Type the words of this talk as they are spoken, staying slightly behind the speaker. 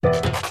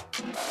Welcome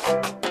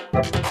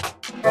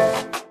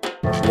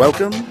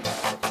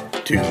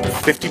to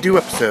 52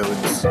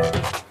 episodes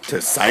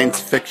to Science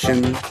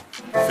Fiction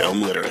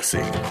Film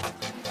Literacy.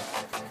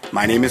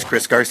 My name is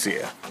Chris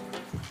Garcia.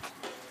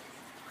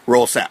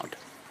 Roll sound.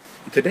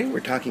 Today we're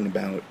talking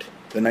about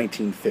the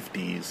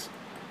 1950s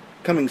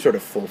coming sort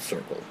of full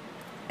circle.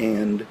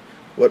 And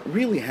what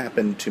really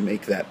happened to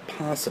make that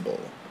possible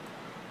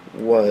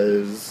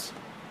was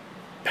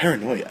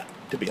paranoia,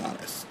 to be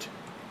honest.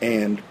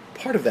 And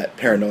part of that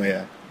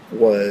paranoia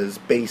was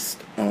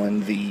based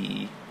on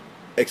the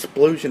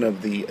explosion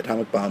of the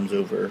atomic bombs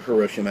over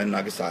Hiroshima and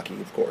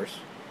Nagasaki, of course,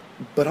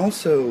 but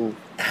also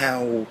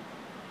how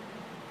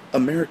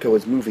America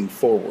was moving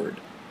forward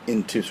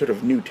into sort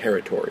of new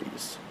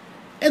territories.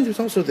 And there's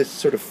also this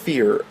sort of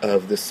fear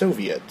of the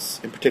Soviets,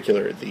 in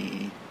particular,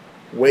 the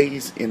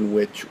ways in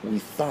which we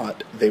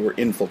thought they were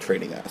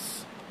infiltrating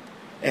us.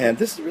 And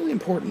this is really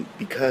important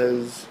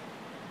because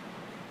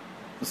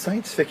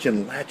science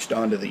fiction latched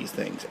onto these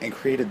things and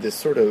created this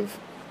sort of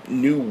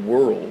new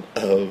world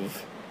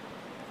of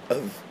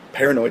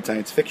paranoid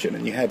science fiction.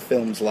 And you had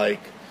films like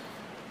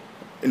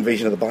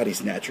Invasion of the Body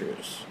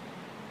Snatchers,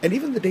 and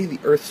even The Day the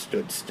Earth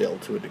Stood Still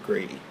to a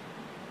degree.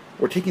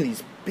 We're taking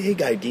these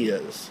big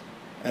ideas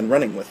and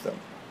running with them.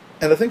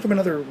 And The Thing from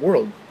Another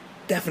World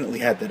definitely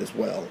had that as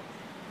well.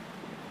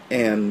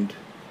 And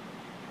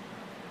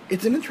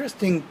it's an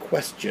interesting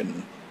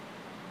question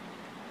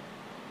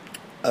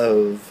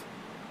of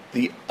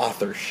the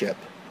authorship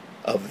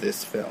of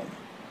this film.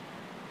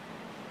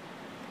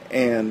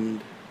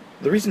 And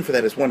the reason for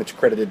that is, one, it's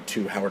credited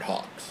to Howard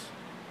Hawks,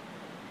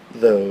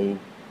 though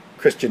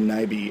Christian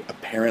Nyby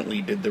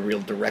apparently did the real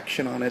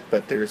direction on it,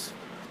 but there's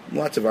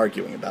lots of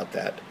arguing about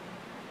that.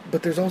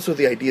 But there's also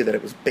the idea that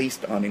it was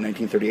based on a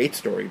 1938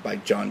 story by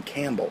John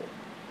Campbell,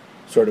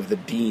 sort of the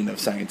dean of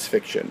science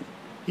fiction.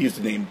 He used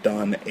the name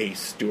Don A.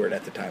 Stewart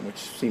at the time, which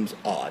seems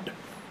odd.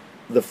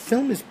 The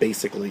film is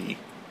basically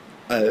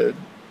an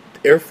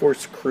Air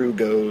Force crew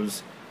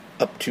goes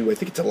up to, I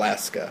think it's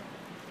Alaska,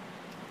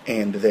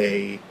 and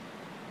they've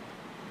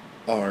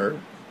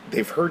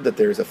heard that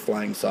there's a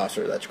flying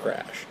saucer that's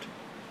crashed.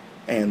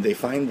 And they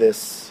find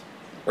this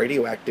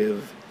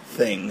radioactive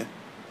thing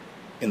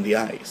in the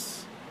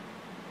ice.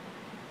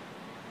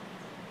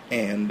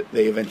 And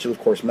they eventually, of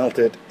course, melt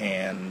it,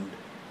 and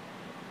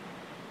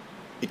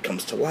it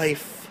comes to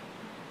life.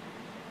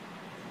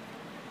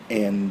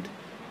 And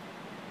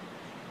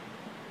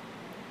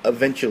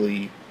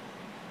eventually,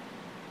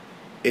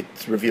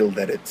 it's revealed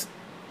that it's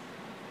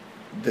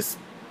this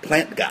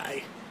plant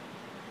guy,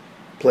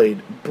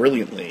 played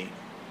brilliantly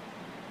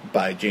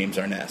by James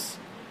Arness.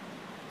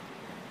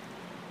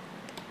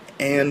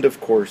 And, of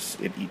course,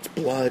 it eats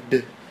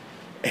blood,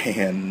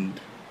 and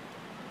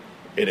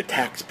it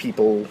attacks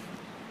people,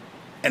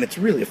 and it's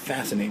really a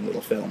fascinating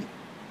little film.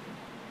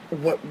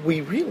 What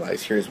we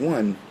realize here is,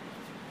 one,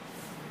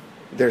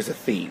 there's a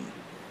theme,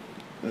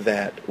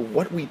 that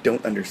what we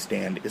don't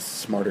understand is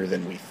smarter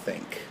than we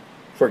think.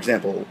 For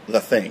example, The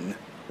Thing,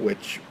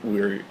 which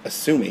we're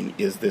assuming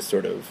is this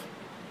sort of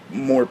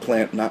more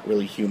plant, not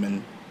really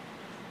human,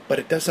 but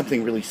it does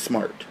something really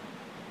smart.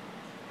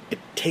 It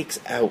takes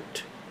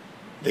out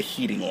the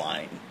heating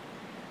line,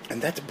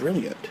 and that's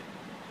brilliant,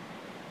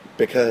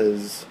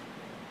 because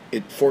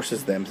it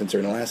forces them, since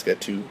they're in Alaska,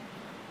 to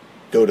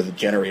go to the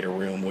generator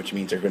room, which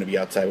means they're going to be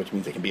outside, which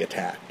means they can be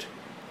attacked.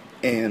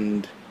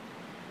 And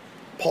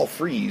Paul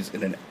Frees,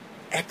 in an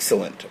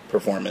excellent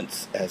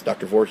performance as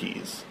Dr.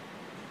 Voorhees,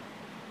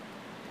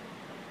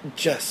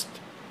 just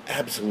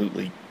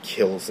absolutely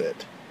kills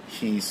it.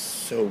 He's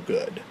so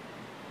good.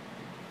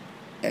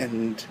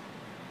 And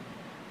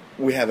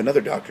we have another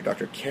doctor,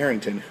 Dr.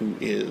 Carrington, who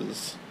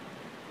is,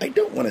 I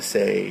don't want to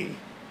say,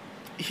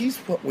 he's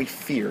what we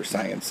fear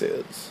science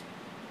is.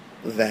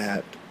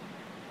 That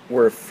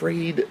we're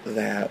afraid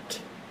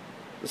that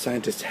the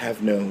scientists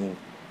have no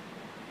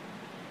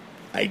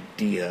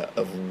idea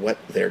of what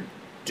they're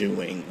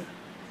doing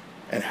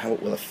and how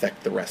it will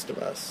affect the rest of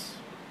us.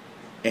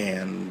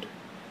 And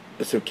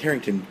so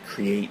Carrington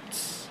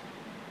creates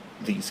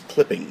these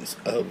clippings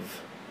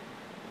of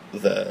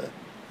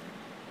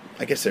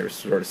I guess they're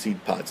sort of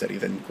seed pods that he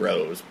then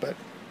grows,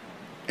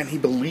 and he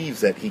believes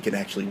that he can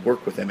actually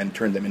work with them and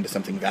turn them into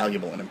something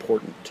valuable and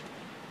important.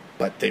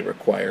 But they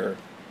require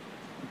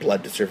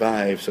blood to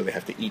survive, so they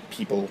have to eat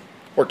people,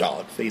 or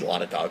dogs. They eat a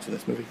lot of dogs in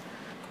this movie.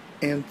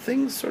 And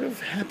things sort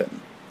of happen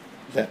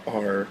that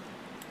are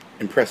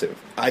impressive.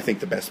 I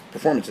think the best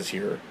performances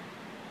here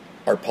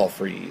are Paul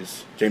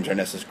Frees. James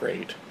Arness is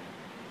great.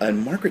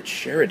 And Margaret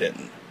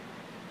Sheridan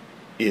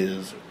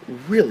is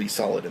really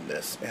solid in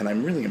this, and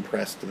I'm really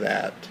impressed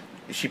that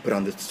she put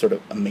on this sort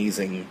of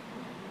amazing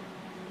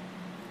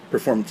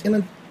performance in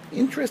an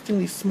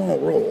interestingly small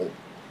role.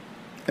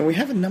 And we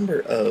have a number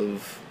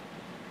of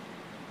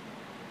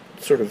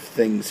sort of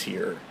things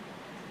here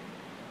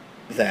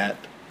that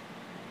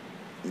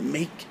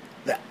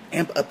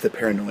amp up the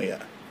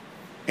paranoia.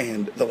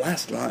 And the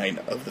last line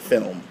of the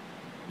film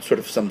sort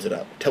of sums it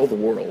up. Tell the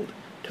world,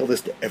 tell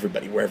this to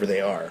everybody, wherever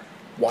they are.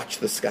 watch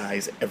the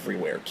skies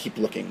everywhere, keep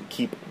looking,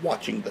 keep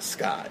watching the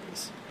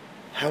skies.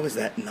 How is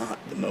that not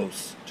the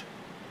most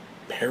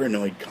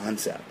paranoid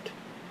concept?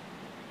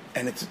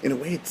 And it's, in a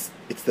way, it's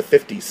the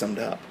 50s summed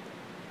up.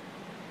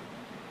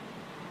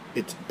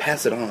 It's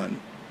pass it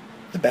on.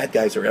 The bad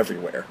guys are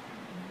everywhere.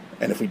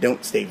 And if we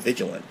don't stay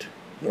vigilant,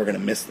 we're going to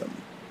miss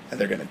them. And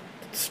they're going to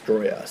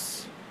destroy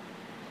us.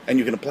 And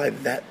you can apply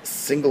that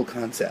single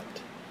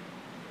concept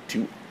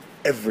to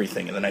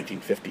everything in the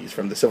 1950s,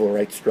 from the civil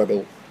rights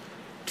struggle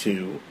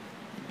to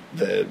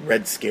the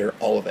Red Scare,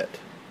 all of it.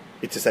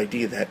 It's this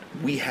idea that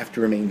we have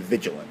to remain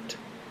vigilant.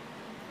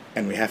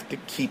 And we have to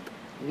keep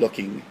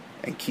looking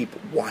and keep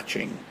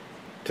watching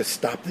to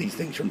stop these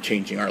things from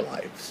changing our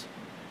lives,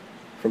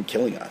 from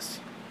killing us.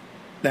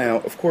 Now,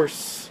 of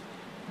course,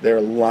 there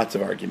are lots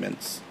of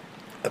arguments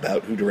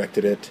about who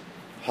directed it,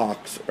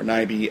 Hawks or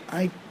Nyby.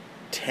 I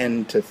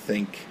tend to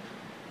think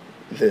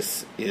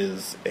this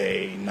is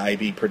a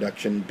Nyby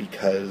production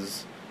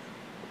because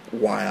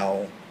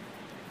while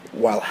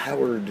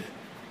Howard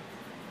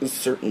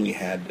certainly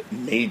had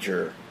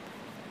major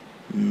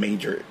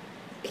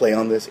play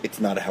on this, it's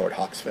not a Howard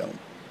Hawks film.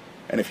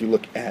 And if you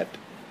look at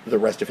the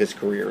rest of his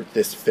career,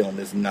 this film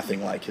is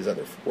nothing like his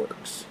other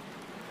works.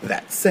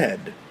 That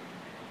said,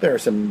 there are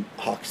some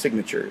Hawks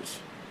signatures,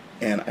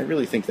 and I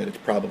really think that it's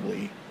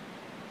probably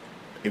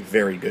a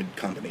very good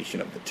combination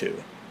of the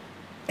two.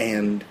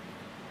 And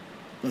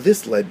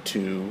this led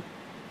to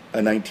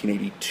a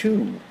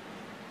 1982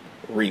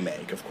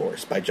 remake, of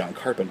course, by John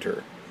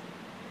Carpenter,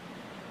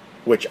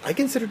 which I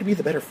consider to be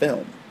the better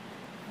film.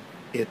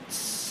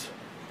 It's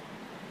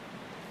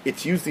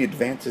used the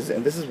advances,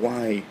 and this is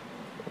why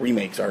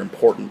remakes are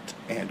important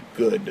and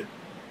good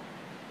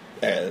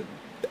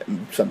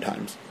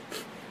sometimes.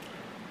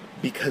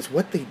 Because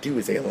what they do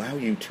is they allow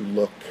you to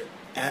look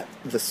at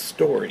the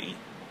story,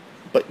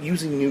 but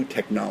using new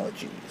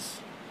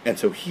technologies. And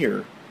so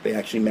here, they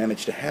actually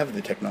manage to have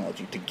the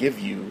technology to give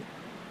you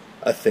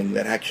a thing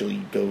that actually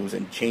goes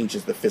and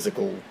changes the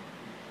physical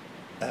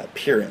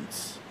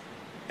appearance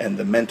and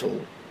the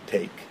mental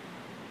take.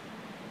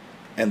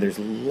 And there's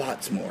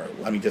lots more,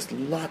 just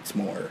lots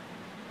more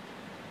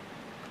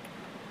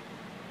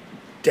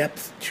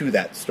depth to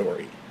that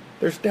story.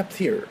 There's depth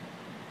here.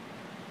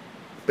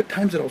 But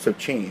times had also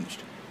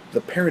changed. The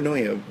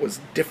paranoia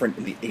was different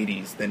in the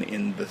 80s than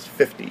in the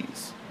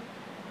 50s.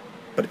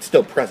 But it's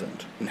still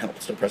present, and hell,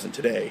 it's still present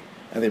today.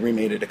 And they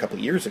remade it a couple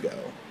years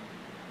ago.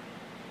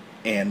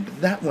 And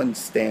that one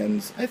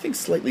stands, I think,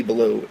 slightly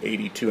below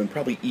 82, and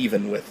probably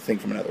even with Thing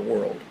from Another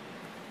World.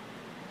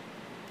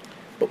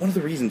 But one of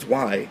the reasons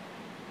why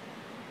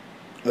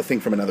The Thing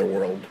from Another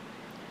World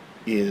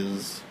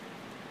is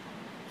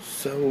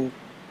so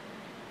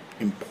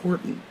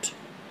important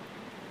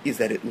is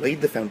that it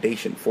laid the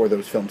foundation for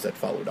those films that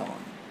followed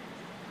on.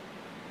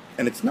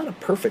 And it's not a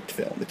perfect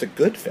film. It's a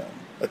good film.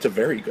 It's a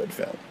very good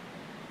film.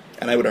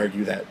 And I would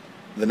argue that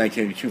the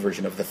 1982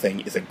 version of The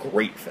Thing is a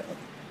great film.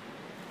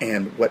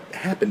 And what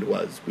happened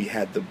was we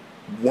had the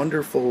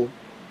wonderful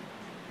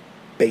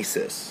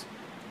basis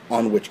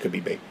on which could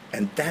be based.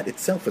 And that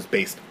itself was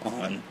based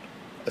on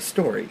a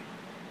story.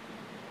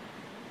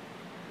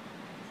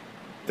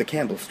 The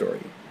Campbell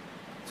story.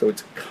 So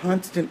it's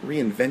constant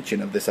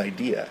reinvention of this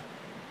idea.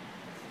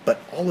 But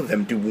all of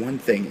them do one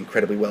thing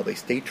incredibly well. They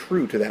stay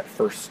true to that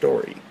first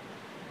story.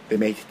 They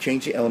may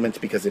change the elements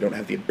because they don't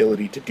have the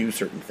ability to do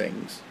certain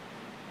things.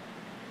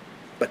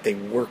 But they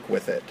work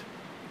with it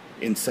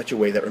in such a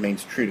way that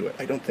remains true to it.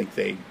 I don't think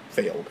they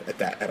failed at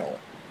that at all.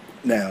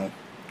 Now,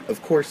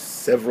 of course,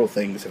 several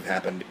things have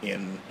happened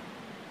in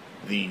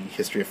the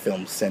history of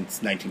film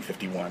since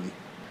 1951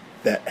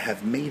 that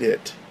have made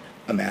it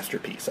a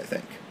masterpiece, I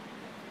think,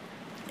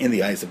 in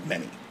the eyes of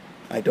many.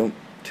 I don't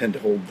tend to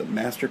hold the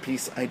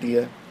masterpiece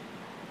idea,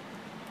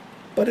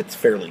 but it's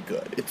fairly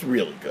good. It's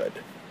really good.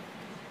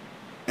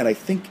 And I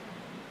think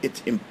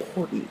it's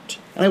important,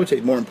 and I would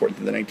say more important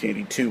than the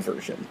 1982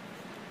 version,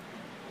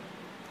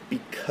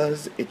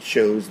 because it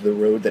shows the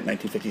road that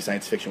 1950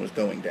 science fiction was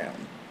going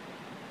down,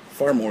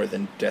 far more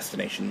than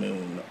Destination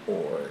Moon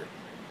or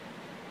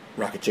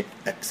Rocket Chick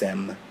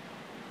XM,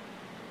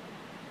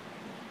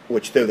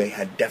 which, though they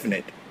had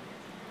definite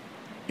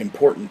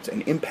importance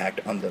and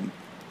impact on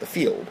the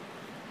field,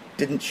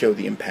 didn't show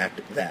the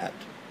impact that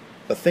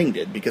The Thing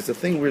did, because The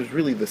Thing was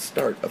really the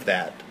start of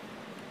that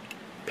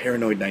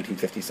paranoid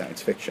 1950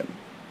 science fiction.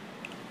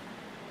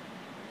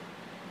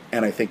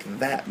 And I think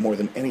that, more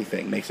than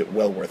anything, makes it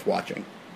well worth watching.